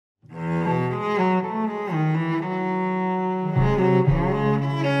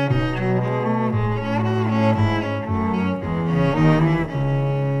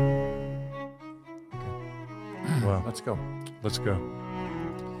Wow. Let's go. Let's go.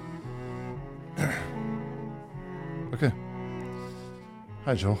 Okay.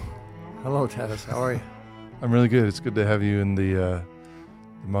 Hi, Joel. Hello, Tavis. How are you? I'm really good. It's good to have you in the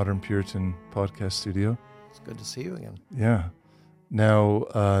Modern Puritan podcast studio. It's good to see you again. Yeah.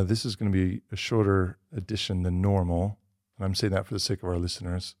 Now, this is going to be a shorter edition than normal. And I'm saying that for the sake of our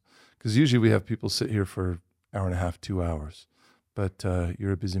listeners. Because usually we have people sit here for an hour and a half, 2 hours. But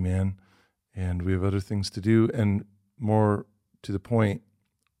you're a busy man, and we have other things to do. And more to the point,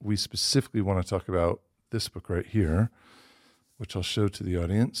 we specifically want to talk about this book right here, which I'll show to the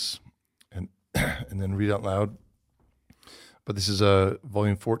audience and then read out loud. But this is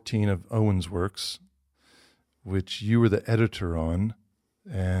volume 14 of Owen's works, which you were the editor on,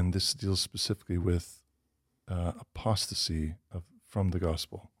 and this deals specifically with apostasy from the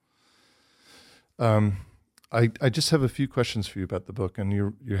gospel. I just have a few questions for you about the book, and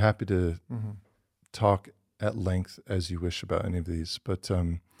you're happy to talk at length as you wish about any of these. But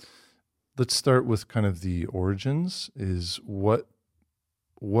let's start with kind of the origins. Is what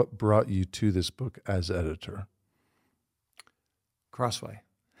brought you to this book as editor? Crossway.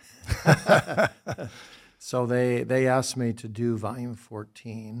 So they asked me to do volume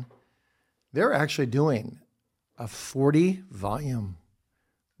 14. They're actually doing a 40-volume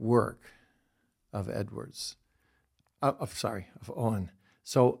work of Edwards. Of Owen.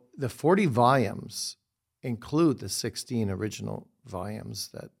 So the 40 volumes include the 16 original volumes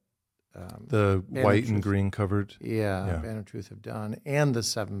that The Band white of and Truth. green covered? Yeah, Band of Truth have done, and the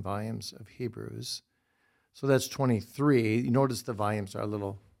 7 volumes of Hebrews. So that's 23. You notice the volumes are a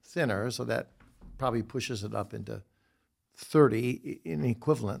little thinner, so that probably pushes it up into 30 in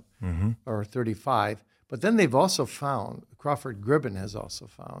equivalent, or 35. But then they've also found, Crawford Gribben has also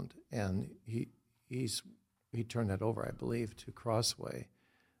found, and he turned that over, I believe, to Crossway,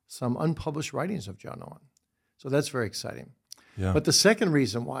 some unpublished writings of John Owen. So that's very exciting. Yeah. But the second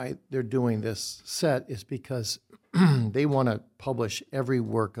reason why they're doing this set is because they want to publish every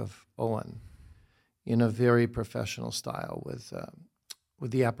work of Owen in a very professional style with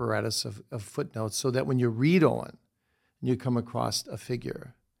the apparatus of footnotes, so that when you read Owen and you come across a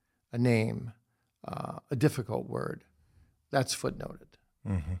figure, a name, a difficult word, that's footnoted.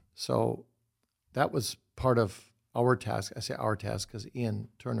 So that was part of our task. I say our task because Ian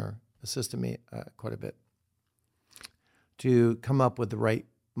Turner assisted me quite a bit to come up with the right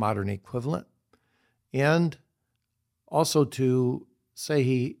modern equivalent, and also to say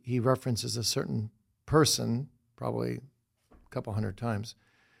he references a certain person, probably a couple hundred times,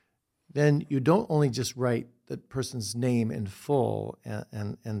 then you don't only just write the person's name in full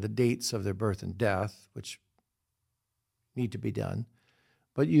and the dates of their birth and death, which need to be done,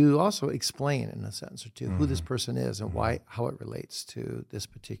 but you also explain in a sentence or two who this person is and why, how it relates to this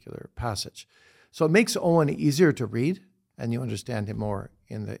particular passage. So it makes Owen easier to read, and you understand him more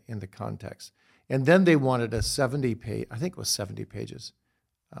in the context. And then they wanted a 70-page, I think it was 70 pages,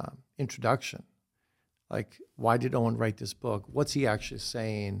 introduction. Like, why did Owen write this book? What's he actually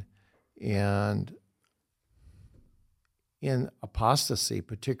saying? And in Apostasy,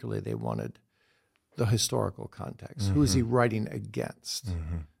 particularly, they wanted the historical context. Who is he writing against?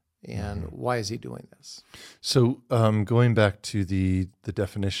 And why is he doing this? So going back to the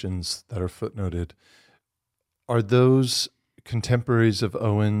definitions that are footnoted, are those contemporaries of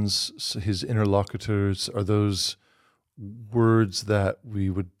Owen's, his interlocutors, are those words that we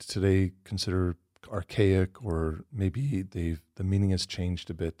would today consider archaic, or maybe the meaning has changed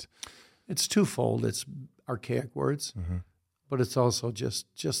a bit? It's twofold. It's archaic words, but it's also just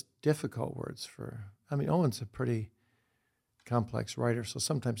difficult words Owen's a pretty complex writer, so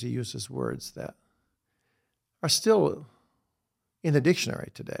sometimes he uses words that are still in the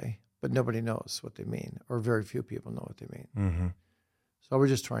dictionary today, but nobody knows what they mean, or very few people know what they mean. So we're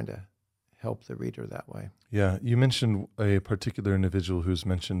just trying to help the reader that way. Yeah, you mentioned a particular individual who's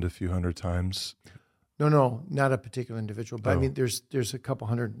mentioned a few hundred times. No, not a particular individual, but I mean, there's a couple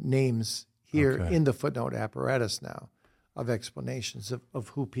hundred names here in the footnote apparatus now of explanations of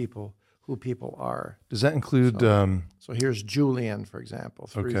who people are. Does that include? So here's Julian, for example,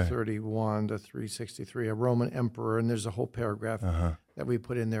 331 to 363, a Roman emperor, and there's a whole paragraph that we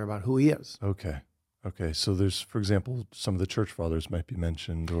put in there about who he is. Okay. So there's, for example, some of the church fathers might be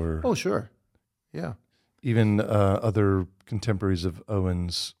mentioned, or Sure, yeah, even other contemporaries of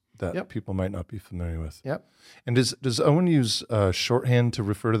Owen's that people might not be familiar with. Yep. And does Owen use shorthand to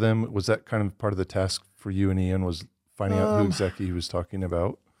refer to them? Was that kind of part of the task for you and Ian, was finding out who exactly he was talking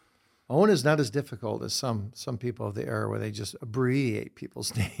about? Owen is not as difficult as some people of the era where they just abbreviate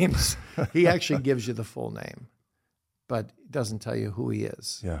people's names. He actually gives you the full name, but doesn't tell you who he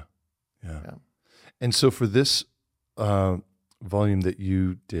is. Yeah. And so for this volume that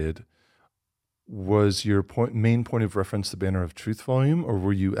you did, was your main point of reference the Banner of Truth volume, or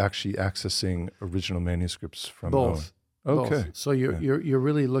were you actually accessing original manuscripts from both? Owen? Okay. Both. So you're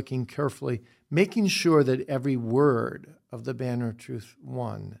really looking carefully, making sure that every word of the Banner of Truth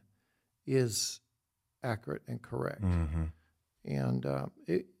 1 is accurate and correct. Mm-hmm. And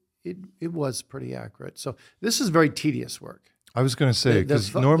it was pretty accurate. So this is very tedious work. I was going to say,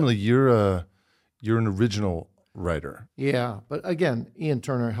 because normally you're an original writer. Yeah, but again, Ian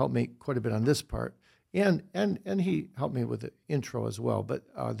Turner helped me quite a bit on this part, and he helped me with the intro as well. But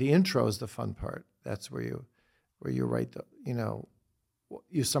the intro is the fun part. That's where you write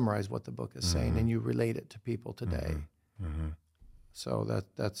you summarize what the book is saying, and you relate it to people today. Mm-hmm. So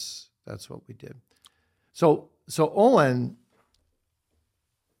that's what we did. So Owen,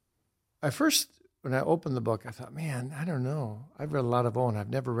 when I opened the book, I thought, man, I don't know. I've read a lot of Owen. I've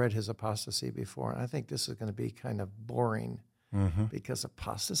never read his Apostasy before. And I think this is going to be kind of boring because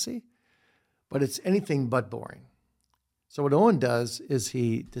apostasy, but it's anything but boring. So what Owen does is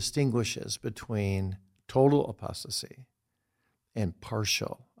he distinguishes between total apostasy and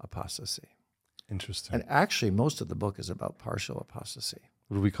partial apostasy. Interesting. And actually, most of the book is about partial apostasy.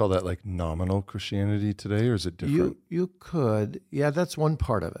 Would we call that like nominal Christianity today, or is it different? You could. Yeah, that's one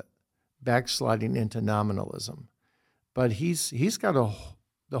part of it. Backsliding into nominalism. But he's got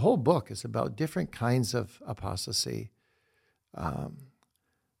the whole book is about different kinds of apostasy.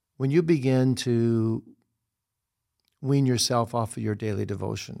 When you begin to wean yourself off of your daily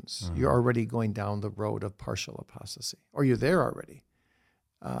devotions, you're already going down the road of partial apostasy, or you're there already.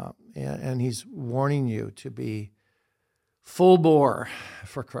 And he's warning you to be full bore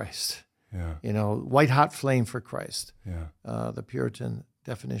for Christ. Yeah. White hot flame for Christ. Yeah. The Puritan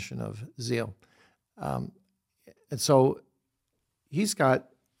definition of zeal. And so he's got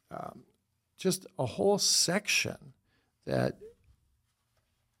just a whole section that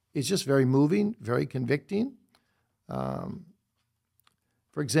is just very moving, very convicting. For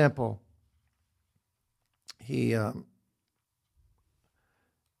example, you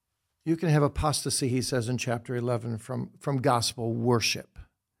can have apostasy, he says in chapter 11, from gospel worship.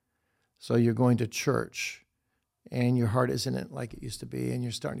 So you're going to church, and your heart isn't it like it used to be, and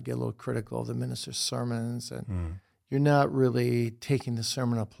you're starting to get a little critical of the minister's sermons, and you're not really taking the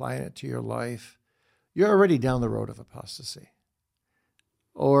sermon, applying it to your life. You're already down the road of apostasy.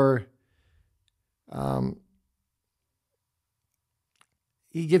 Or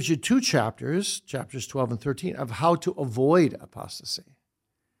he gives you two chapters 12 and 13, of how to avoid apostasy,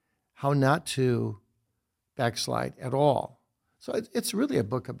 how not to backslide at all. So it's really a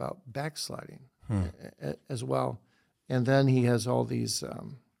book about backsliding as well. And then he has all these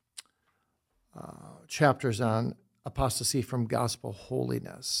chapters on apostasy from gospel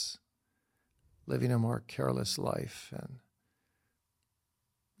holiness, living a more careless life. And,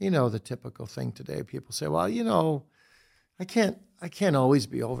 the typical thing today, people say, well, I can't always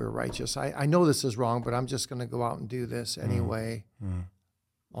be over righteous. I know this is wrong, but I'm just going to go out and do this anyway.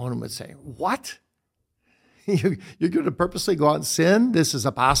 Owen would say, what? You're going to purposely go out and sin? This is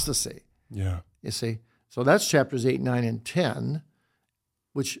apostasy. Yeah. You see? So that's chapters 8, 9, and 10,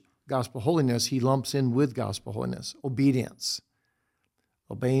 which gospel holiness, he lumps in with gospel holiness, obedience.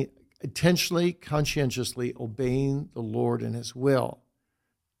 Obeying, intentionally, conscientiously obeying the Lord and his will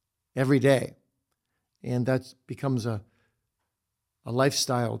every day. And that becomes a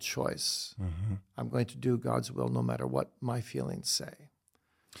lifestyle choice. I'm going to do God's will no matter what my feelings say.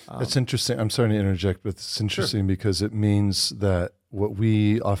 That's interesting. I'm sorry to interject, but it's interesting because it means that what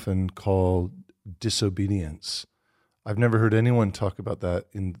we often call disobedience, I've never heard anyone talk about that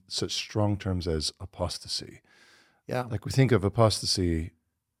in such strong terms as apostasy. Yeah. Like we think of apostasy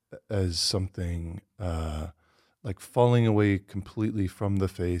as something like falling away completely from the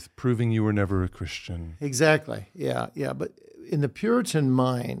faith, proving you were never a Christian. Exactly. Yeah. But in the Puritan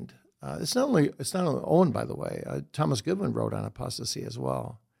mind, it's not only Owen, by the way. Thomas Goodwin wrote on apostasy as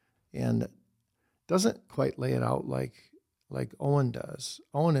well, and doesn't quite lay it out like Owen does.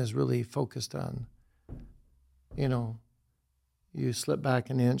 Owen is really focused on, you slip back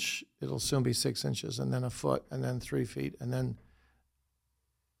an inch, it'll soon be 6 inches, and then a foot, and then 3 feet, and then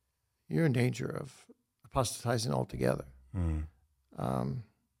you're in danger of apostatizing altogether.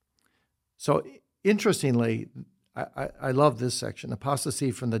 So interestingly, I love this section,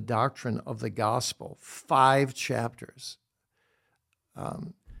 Apostasy from the Doctrine of the Gospel, 5 chapters.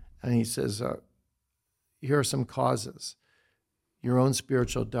 And he says, here are some causes. your own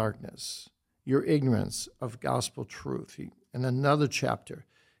spiritual darkness, your ignorance of gospel truth. In another chapter,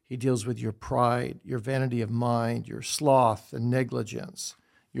 he deals with your pride, your vanity of mind, your sloth and negligence,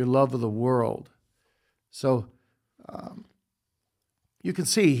 your love of the world. So you can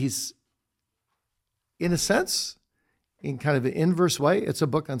see he's, in a sense, in kind of an inverse way, it's a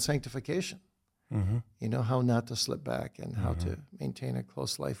book on sanctification. Mm-hmm. You know, how not to slip back and how to maintain a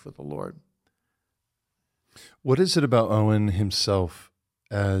close life with the Lord. What is it about Owen himself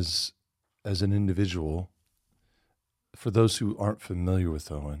as an individual, for those who aren't familiar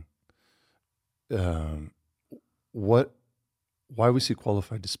with Owen, why was he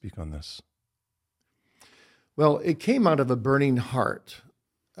qualified to speak on this? Well, it came out of a burning heart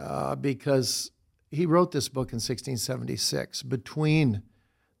because he wrote this book in 1676, between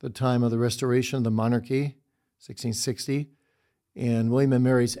the time of the restoration of the monarchy, 1660, and William and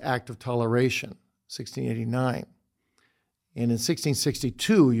Mary's Act of Toleration, 1689. And in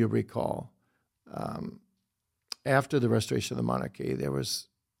 1662, you recall, after the restoration of the monarchy, there was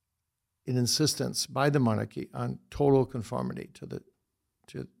an insistence by the monarchy on total conformity to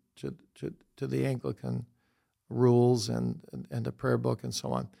the Anglican rules and the prayer book and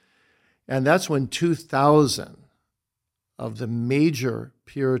so on. And that's when 2,000 of the major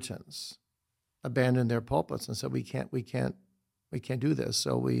Puritans abandoned their pulpits and said, we can't do this.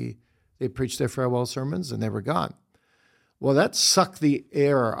 So they preached their farewell sermons and they were gone. Well, that sucked the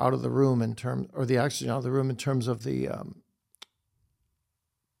air out of the room or the oxygen out of the room in terms of the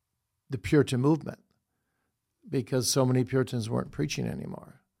Puritan movement, because so many Puritans weren't preaching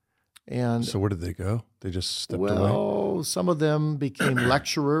anymore. And so where did they go? They just stepped away? Well, some of them became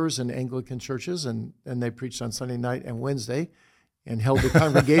lecturers in Anglican churches, and they preached on Sunday night and Wednesday and held the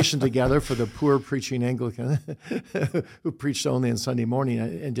congregation together for the poor preaching Anglican who preached only on Sunday morning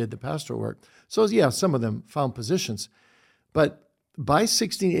and did the pastoral work. So, yeah, some of them found positions. But by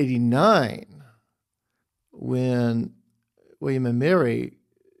 1689, when William and Mary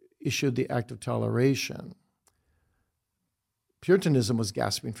issued the Act of Toleration, Puritanism was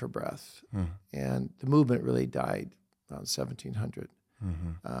gasping for breath, and the movement really died around 1700.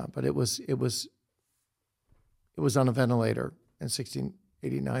 But it was on a ventilator in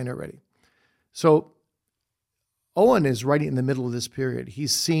 1689 already. So Owen is right in the middle of this period.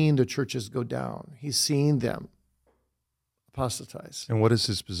 He's seen the churches go down. He's seen them apostatize. And what is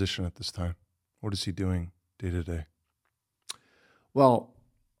his position at this time? What is he doing day to day? Well,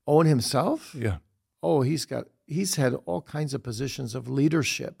 Owen himself? Yeah. Oh, he's had all kinds of positions of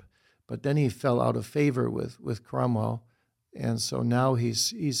leadership, but then he fell out of favor with Cromwell, and so now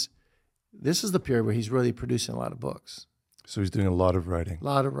this is the period where he's really producing a lot of books. So he's doing a lot of writing. A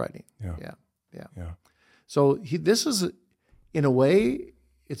lot of writing. Yeah. So this is, in a way,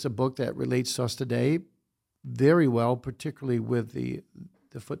 it's a book that relates to us today very well, particularly with the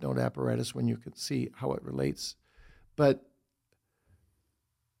footnote apparatus, when you can see how it relates. But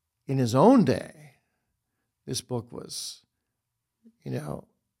in his own day, this book was, a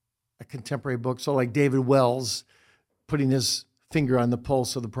contemporary book. So like David Wells putting his finger on the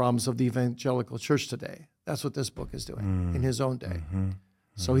pulse of the problems of the evangelical church today. That's what this book is doing in his own day.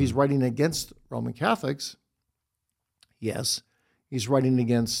 So he's writing against Roman Catholics. Yes. He's writing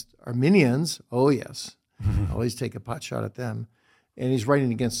against Arminians. Oh, yes. Always take a pot shot at them. And he's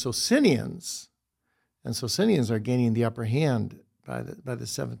writing against Socinians. And Socinians are gaining the upper hand by the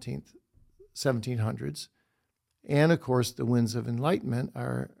 1700s. And, of course, the winds of enlightenment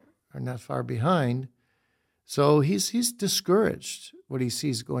are not far behind. So he's discouraged what he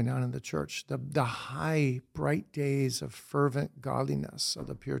sees going on in the church. The high, bright days of fervent godliness of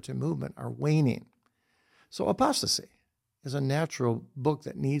the Puritan movement are waning. So Apostasy is a natural book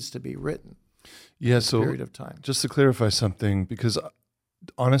that needs to be written in a period of time. Just to clarify something, because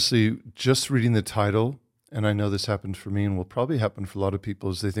honestly, just reading the title, and I know this happened for me and will probably happen for a lot of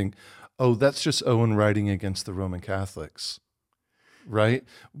people, is they think, oh, that's just Owen writing against the Roman Catholics, right?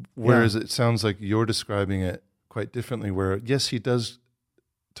 Whereas it sounds like you're describing it quite differently, where, yes, he does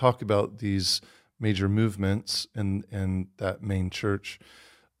talk about these major movements and that main church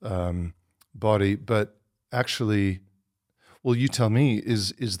body, but actually, well, you tell me,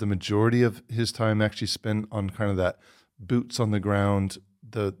 is the majority of his time actually spent on kind of that boots on the ground,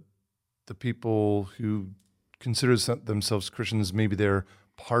 the people who consider themselves Christians, maybe they're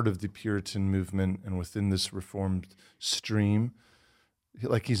part of the Puritan movement and within this Reformed stream?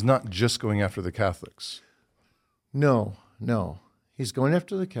 Like, he's not just going after the Catholics. No. He's going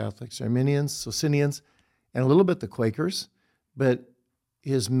after the Catholics, Arminians, Socinians, and a little bit the Quakers. But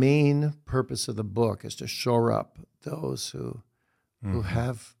his main purpose of the book is to shore up those who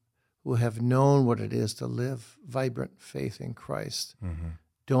who have known what it is to live vibrant faith in Christ. Mm-hmm.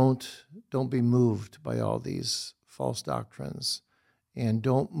 Don't be moved by all these false doctrines, and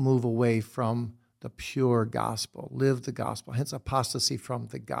don't move away from the pure gospel. Live the gospel. Hence apostasy from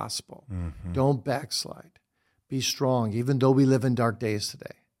the gospel. Mm-hmm. Don't backslide. Be strong, even though we live in dark days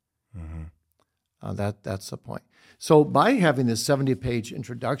today. Mm-hmm. That's the point. So by having this 70-page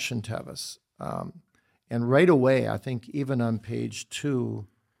introduction, Tevis, and right away, I think even on page 2,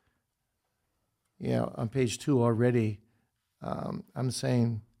 on page 2 already, I'm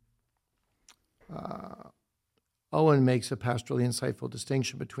saying Owen makes a pastorally insightful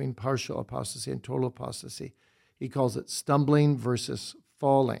distinction between partial apostasy and total apostasy. He calls it stumbling versus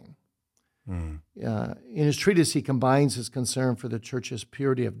falling. Mm. In his treatise, he combines his concern for the church's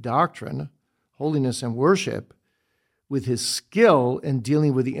purity of doctrine, holiness, and worship with his skill in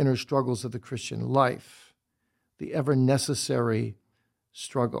dealing with the inner struggles of the Christian life, the ever necessary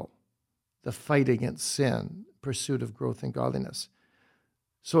struggle, the fight against sin, pursuit of growth and godliness,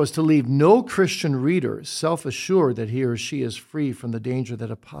 so as to leave no Christian reader self-assured that he or she is free from the danger that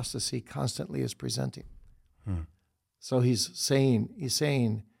apostasy constantly is presenting. So he's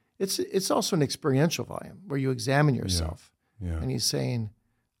saying it's also an experiential volume where you examine yourself. Yeah. And he's saying,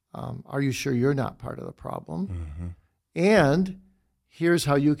 are you sure you're not part of the problem? Mm-hmm. And here's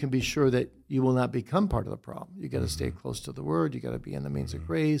how you can be sure that you will not become part of the problem. You got to stay close to the Word. You got to be in the means of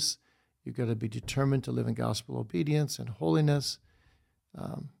grace. You got to be determined to live in gospel obedience and holiness,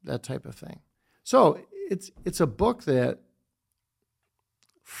 that type of thing. So it's a book that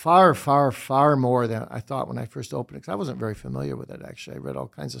far, far, far more than I thought when I first opened it, because I wasn't very familiar with it, actually. I read all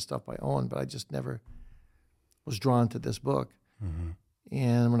kinds of stuff by Owen, but I just never was drawn to this book. Mm-hmm.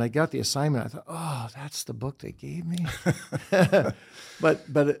 And when I got the assignment, I thought, oh, that's the book they gave me.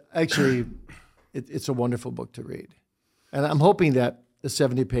 but actually, it's a wonderful book to read. And I'm hoping that the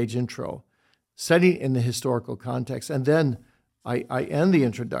 70-page intro, setting in the historical context, and then I end the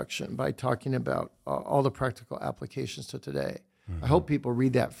introduction by talking about all the practical applications to today. Mm-hmm. I hope people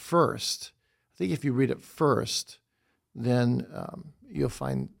read that first. I think if you read it first, then you'll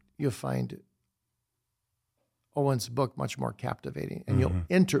find Owen's book much more captivating, and you'll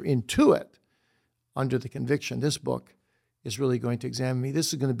enter into it under the conviction this book is really going to examine me.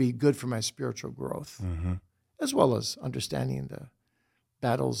 This is going to be good for my spiritual growth, as well as understanding the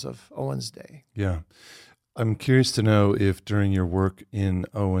battles of Owen's day. Yeah. I'm curious to know if during your work in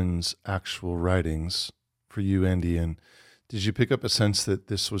Owen's actual writings, for you, Andy, and did you pick up a sense that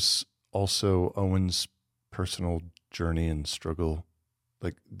this was also Owen's personal journey and struggle?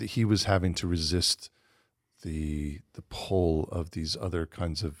 Like he was having to resist the pull of these other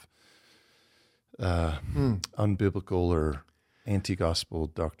kinds of unbiblical or anti-gospel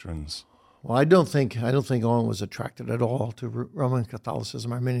doctrines. Well, I don't think Owen was attracted at all to Roman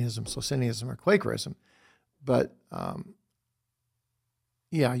Catholicism, Arminianism, Socinianism, or Quakerism. But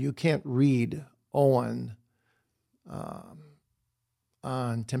you can't read Owen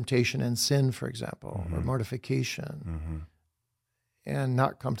on temptation and sin, for example, or mortification, and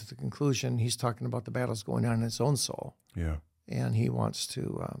not come to the conclusion he's talking about the battles going on in his own soul. Yeah. And he wants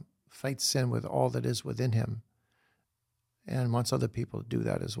to fight sin with all that is within him and wants other people to do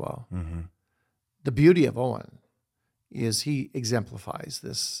that as well. Mm-hmm. The beauty of Owen is he exemplifies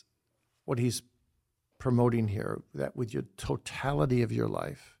this, what he's promoting here, that with your totality of your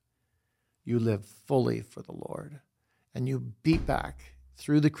life, you live fully for the Lord. And you beat back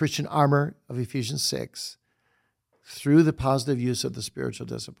through the Christian armor of Ephesians 6, through the positive use of the spiritual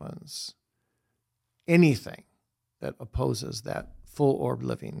disciplines, anything that opposes that full orb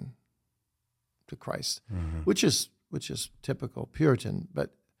living to Christ, which is typical Puritan,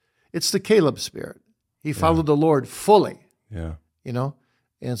 but it's the Caleb spirit. He followed the Lord fully. Yeah.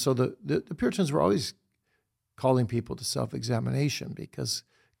 And so the Puritans were always calling people to self-examination because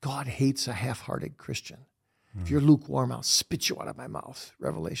God hates a half-hearted Christian. If you're lukewarm, I'll spit you out of my mouth,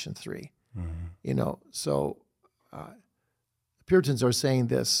 Revelation 3. So the Puritans are saying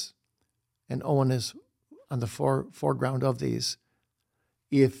this, and Owen is on the foreground of these.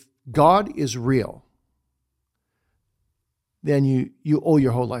 If God is real, then you owe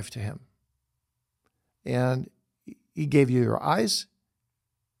your whole life to him. And he gave you your eyes.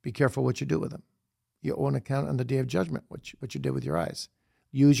 Be careful what you do with them. You owe an account on the day of judgment, what you did with your eyes.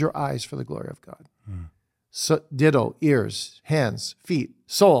 Use your eyes for the glory of God. So, ditto, ears, hands, feet,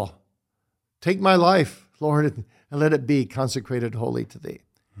 soul. Take my life, Lord, and let it be consecrated wholly to thee.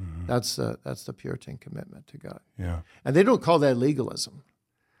 That's the Puritan commitment to God. Yeah. And they don't call that legalism.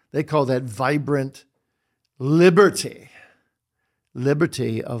 They call that vibrant liberty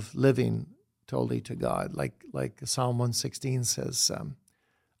of living totally to God. Like Psalm 116 says,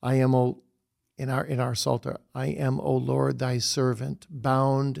 I am, in our Psalter, I am, O Lord, thy servant,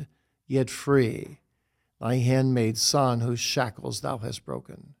 bound yet free, thy handmaid's son, whose shackles thou hast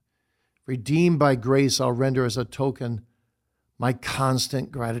broken. Redeemed by grace, I'll render as a token my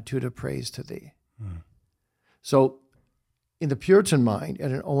constant gratitude of praise to thee. So in the Puritan mind,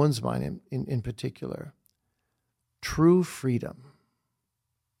 and in Owen's mind in particular, true freedom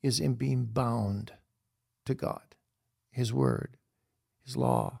is in being bound to God, his word, his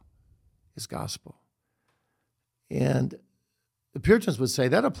law, his gospel. And the Puritans would say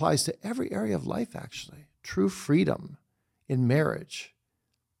that applies to every area of life, actually. True freedom in marriage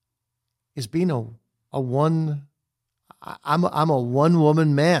is being I'm a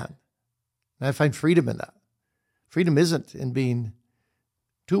one-woman man. And I find freedom in that. Freedom isn't in being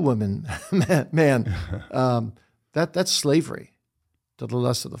two-woman man. That's slavery to the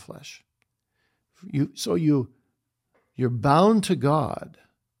lust of the flesh. You're bound to God,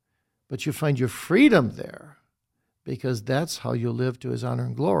 but you find your freedom there because that's how you live to his honor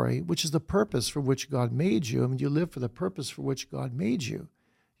and glory, which is the purpose for which God made you. And when you live for the purpose for which God made you,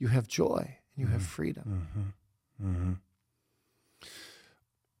 you have joy and you have freedom.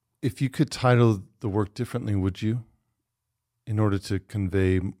 If you could title the work differently, would you? In order to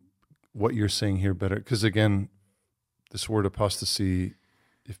convey what you're saying here better? Because again, this word apostasy,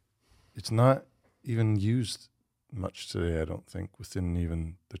 if it's not even used much today, I don't think, within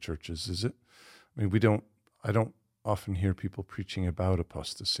even the churches, is it? I mean, I don't often hear people preaching about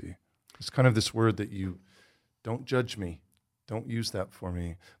apostasy. It's kind of this word that you don't judge me, don't use that for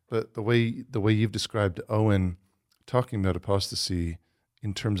me. But the way you've described Owen talking about apostasy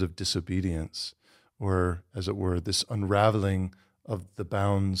in terms of disobedience, or as it were, this unraveling of the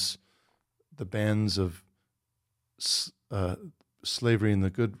bands of slavery in the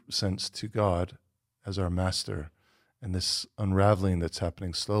good sense to God as our master, and this unraveling that's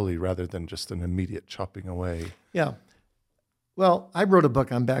happening slowly rather than just an immediate chopping away. Yeah. Well, I wrote a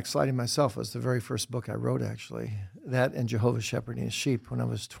book on backsliding myself. It was the very first book I wrote, actually. That and Jehovah's Shepherding His Sheep when I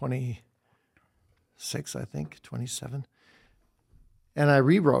was 26, I think, 27. And I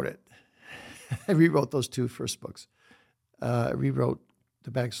rewrote it. I rewrote those two first books. I rewrote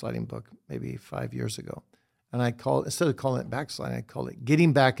the backsliding book maybe 5 years ago. And instead of calling it backsliding, I called it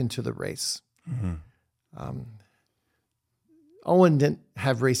Getting Back into the Race. Owen didn't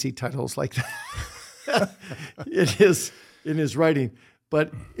have racy titles like that in his writing.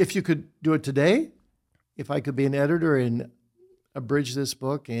 But if you could do it today, if I could be an editor and abridge this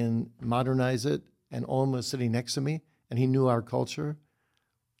book and modernize it, and Owen was sitting next to me and he knew our culture,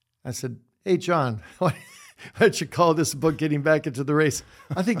 I said, "Hey, John, why don't you call this book Getting Back into the Race?"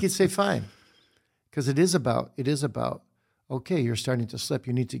 I think he'd say fine, because it is about, okay, you're starting to slip.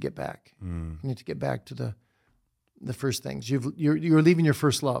 You need to get back. You need to get back to the first things. You're leaving your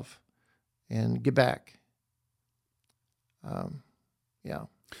first love, and get back. Yeah.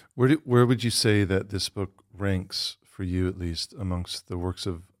 Where would you say that this book ranks for you, at least amongst the works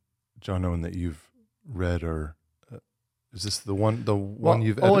of John Owen that you've read, or is this the one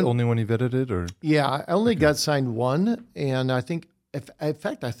only one you've edited, or? Yeah, I only got signed one, and I think, in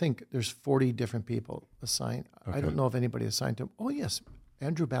fact, I think there's 40 different people assigned. Okay. I don't know if anybody assigned to. Oh yes,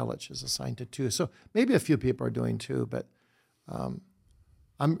 Andrew Ballich is assigned to 2, so maybe a few people are doing 2, but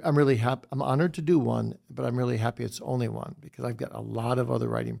I'm really happy. I'm honored to do 1, but I'm really happy it's only 1, because I've got a lot of other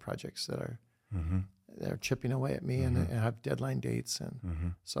writing projects that are chipping away at me and have deadline dates,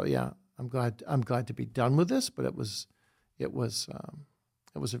 and so yeah, I'm glad to be done with this, but it was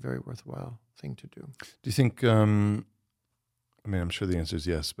a very worthwhile thing to do. Do you think? I mean, I'm sure the answer is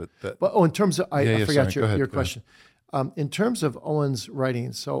yes, but that. Well, in terms of, I forgot sorry. your question. In terms of Owen's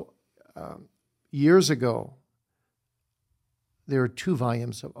writing, so years ago, there are 2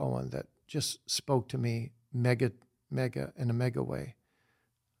 volumes of Owen that just spoke to me mega in a mega way.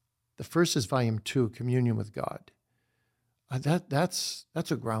 The first is volume 2, Communion with God. That's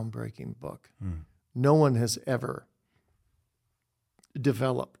a groundbreaking book. No one has ever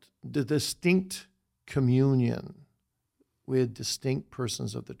developed the distinct communion with distinct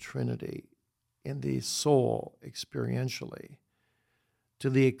persons of the Trinity in the soul experientially to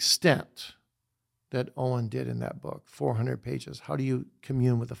the extent that Owen did in that book, 400 pages. How do you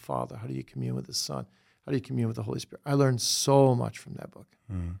commune with the Father? How do you commune with the Son? How do you commune with the Holy Spirit? I learned so much from that book.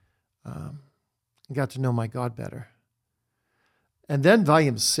 I got to know my God better. And then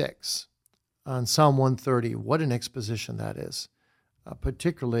volume 6 on Psalm 130, what an exposition that is.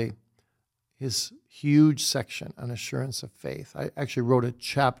 Particularly his huge section on assurance of faith. I actually wrote a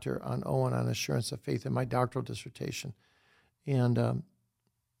chapter on Owen on assurance of faith in my doctoral dissertation. And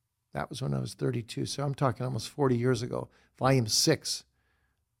that was when I was 32. So I'm talking almost 40 years ago. Volume 6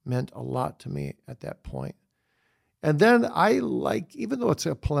 meant a lot to me at that point. And then I like, even though it's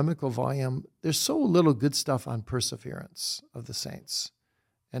a polemical volume, there's so little good stuff on perseverance of the saints.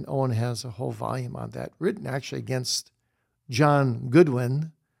 And Owen has a whole volume on that, written actually against John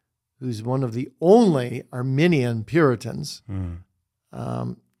Goodwin, who's one of the only Arminian Puritans.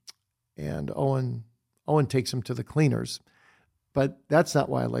 And Owen takes him to the cleaners. But that's not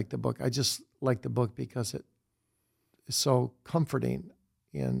why I like the book. I just like the book because it is so comforting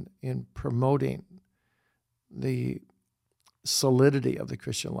in promoting the solidity of the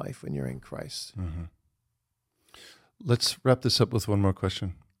Christian life when you're in Christ. Mm-hmm. Let's wrap this up with one more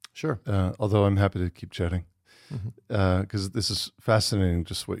question. Sure. Although I'm happy to keep chatting, because this is fascinating,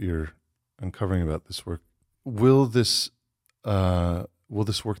 just what you're uncovering about this work. Will this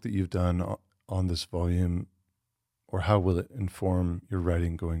work that you've done on this volume, or how will it inform your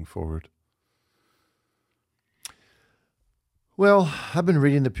writing going forward? Well, I've been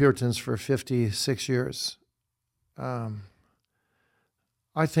reading the Puritans for 56 years.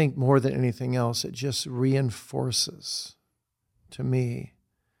 I think more than anything else, it just reinforces to me,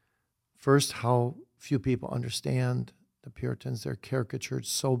 first, how few people understand the Puritans. They're caricatured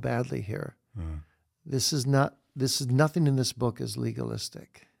so badly here. This is nothing in this book is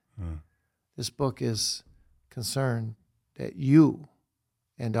legalistic. This book is concerned that you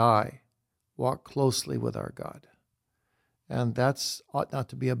and I walk closely with our God. And that's ought not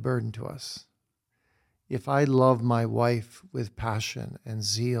to be a burden to us. If I love my wife with passion and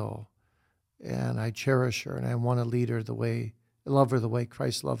zeal, and I cherish her, and I want to love her the way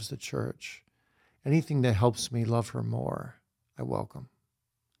Christ loves the church, anything that helps me love her more, I welcome.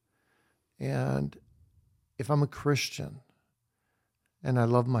 And if I'm a Christian and I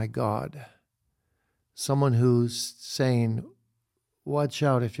love my God, someone who's saying, watch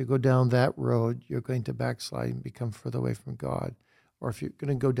out, if you go down that road, you're going to backslide and become further away from God. Or if you're going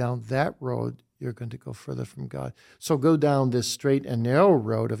to go down that road, you're going to go further from God. So go down this straight and narrow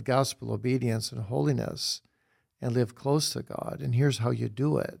road of gospel obedience and holiness and live close to God. And here's how you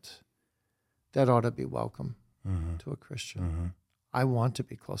do it. That ought to be welcome to a Christian. I want to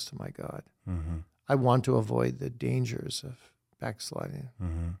be close to my God. I want to avoid the dangers of backsliding.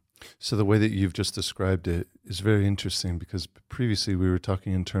 So the way that you've just described it is very interesting, because previously we were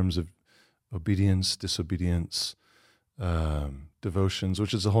talking in terms of obedience, disobedience, devotions,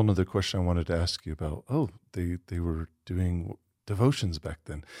 which is a whole nother question I wanted to ask you about. Oh, they were doing devotions back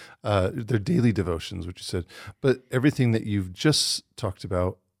then. They're daily devotions, which you said. But everything that you've just talked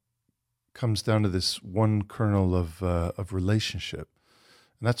about comes down to this one kernel of relationship.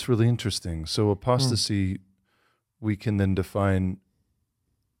 And that's really interesting. So apostasy, we can then define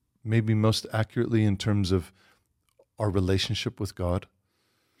maybe most accurately in terms of our relationship with God.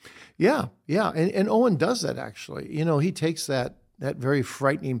 Yeah. And Owen does that, actually. You know, he takes that very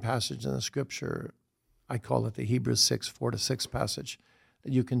frightening passage in the scripture. I call it the Hebrews 6, 4-6 passage,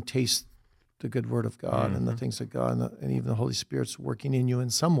 that you can taste the good word of God and the things of God, and even the Holy Spirit's working in you in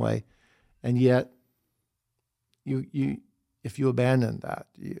some way. And yet, if you abandon that,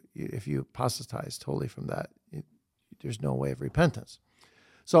 if you apostatize totally from that, there's no way of repentance.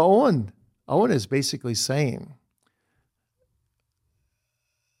 So Owen is basically saying,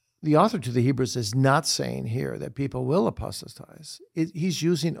 the author to the Hebrews is not saying here that people will apostatize. He's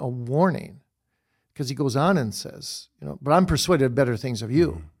using a warning, because he goes on and says, but I'm persuaded of better things of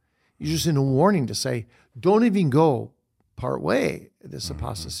you. He's using a warning to say, don't even go part way this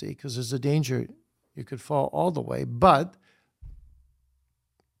apostasy, because there's a danger you could fall all the way, but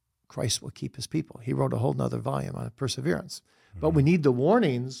Christ will keep his people. He wrote a whole nother volume on perseverance. But we need the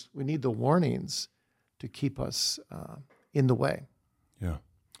warnings. We need the warnings to keep us in the way. Yeah.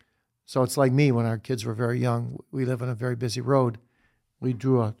 So it's like me when our kids were very young. We live on a very busy road. We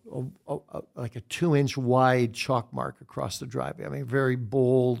drew like a 2-inch wide chalk mark across the driveway. I mean, a very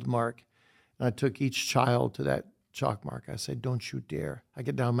bold mark. And I took each child to that chalk mark. I said, don't you dare. I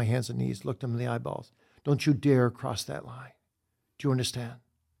get down on my hands and knees, looked them in the eyeballs. Don't you dare cross that line. Do you understand?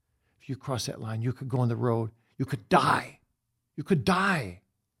 If you cross that line, you could go on the road. You could die. You could die.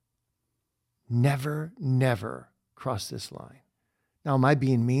 Never, never cross this line. Now, am I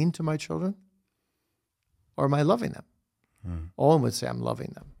being mean to my children? Or am I loving them? Owen would say, I'm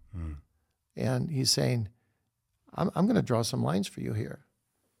loving them. And he's saying, I'm going to draw some lines for you here.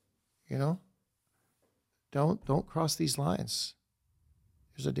 Don't cross these lines.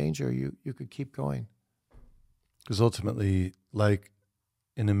 There's a danger you could keep going. Because ultimately, like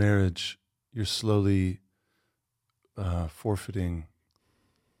in a marriage, you're slowly forfeiting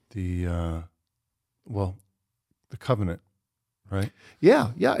the covenant, right?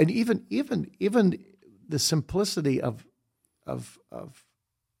 Yeah, and even the simplicity of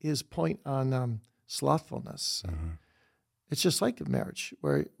his point on slothfulness. It's just like a marriage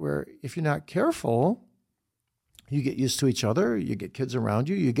where if you're not careful, you get used to each other, you get kids around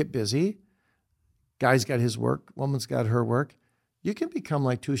you, you get busy. Guy's got his work, woman's got her work. You can become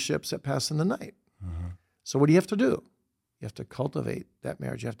like two ships that pass in the night. So what do you have to do? You have to cultivate that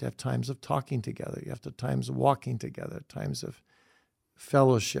marriage. You have to have times of talking together. You have to have times of walking together, times of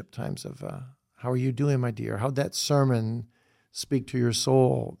fellowship, times of, how are you doing, my dear? How'd that sermon speak to your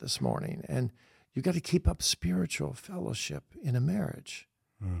soul this morning? And you got to keep up spiritual fellowship in a marriage.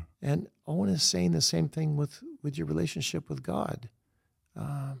 And Owen is saying the same thing with your relationship with God.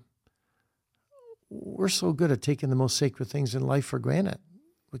 We're so good at taking the most sacred things in life for granted.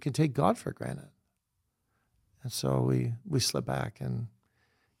 We can take God for granted. And so we slip back and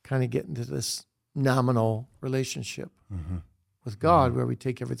kind of get into this nominal relationship with God where we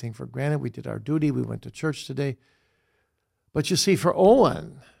take everything for granted. We did our duty. We went to church today. But you see, for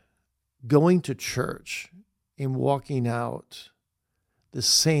Owen, going to church and walking out the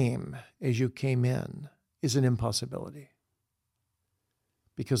same as you came in is an impossibility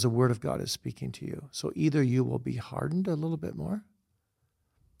because the Word of God is speaking to you. So either you will be hardened a little bit more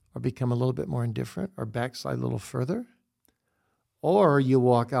or become a little bit more indifferent or backslide a little further, or you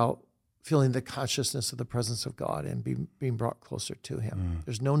walk out feeling the consciousness of the presence of God and being brought closer to Him.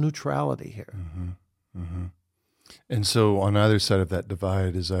 There's no neutrality here. And so on either side of that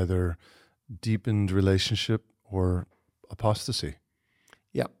divide is either deepened relationship or apostasy.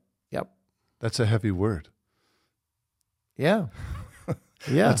 Yep. That's a heavy word. Yeah.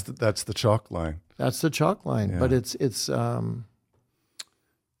 That's the chalk line. That's the chalk line. Yeah. But it's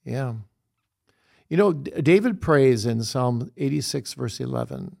yeah. You know, David prays in Psalm 86, verse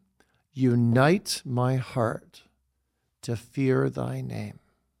 11, unite my heart to fear thy name.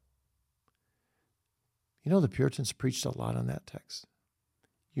 You know, the Puritans preached a lot on that text.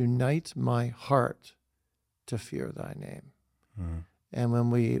 Unite my heart to fear thy name. And when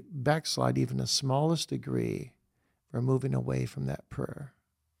we backslide even the smallest degree, we're moving away from that prayer.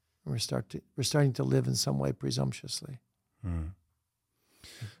 And we're starting to live in some way presumptuously.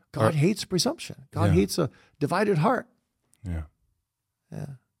 God hates presumption. God hates a divided heart. Yeah.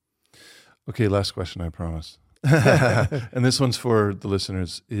 Okay, last question, I promise. And this one's for the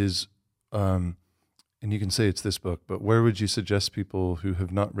listeners is, and you can say it's this book, but where would you suggest people who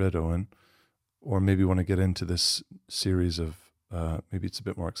have not read Owen or maybe want to get into this series of, maybe it's a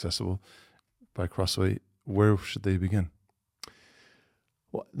bit more accessible by Crossway, where should they begin?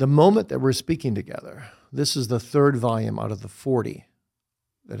 Well, the moment that we're speaking together, this is the third volume out of the 40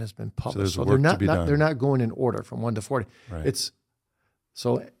 that has been published. So they're not going in order from 1 to 40. Right.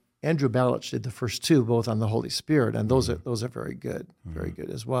 So Andrew Balich did the first two, both on the Holy Spirit, and those are very good, very good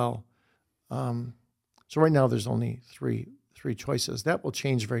as well. So right now there's only three choices. That will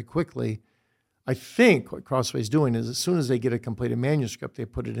change very quickly. I think what Crossway's doing is as soon as they get a completed manuscript, they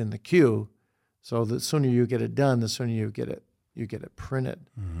put it in the queue. So the sooner you get it done, the sooner you get it printed.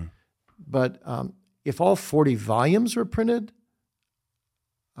 But if all 40 volumes were printed,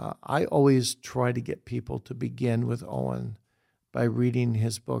 I always try to get people to begin with Owen by reading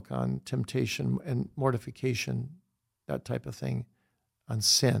his book on temptation and mortification, that type of thing, on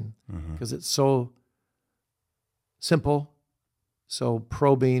sin, because it's so simple, so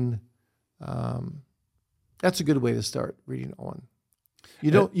probing. That's a good way to start reading Owen.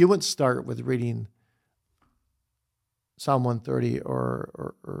 You wouldn't start with reading Psalm 130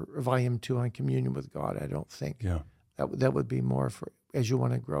 or Volume 2 on communion with God, I don't think. Yeah. That would be more for as you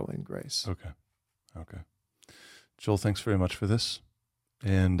want to grow in grace. Okay. Joel, thanks very much for this.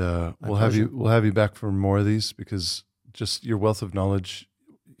 And we'll have you back for more of these because just your wealth of knowledge,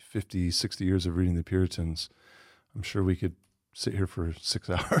 50, 60 years of reading the Puritans, I'm sure we could sit here for 6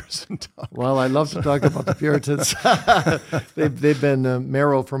 hours and talk. Well, I love to talk about the Puritans. They've been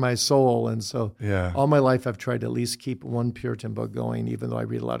marrow for my soul. And so all my life I've tried to at least keep one Puritan book going, even though I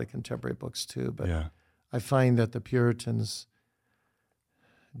read a lot of contemporary books too. But I find that the Puritans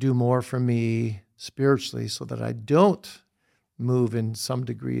do more for me spiritually so that I don't move in some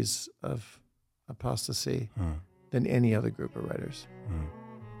degrees of apostasy than any other group of writers.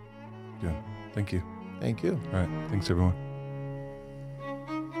 Good. Thank you. Thank you. All right. Thanks, everyone.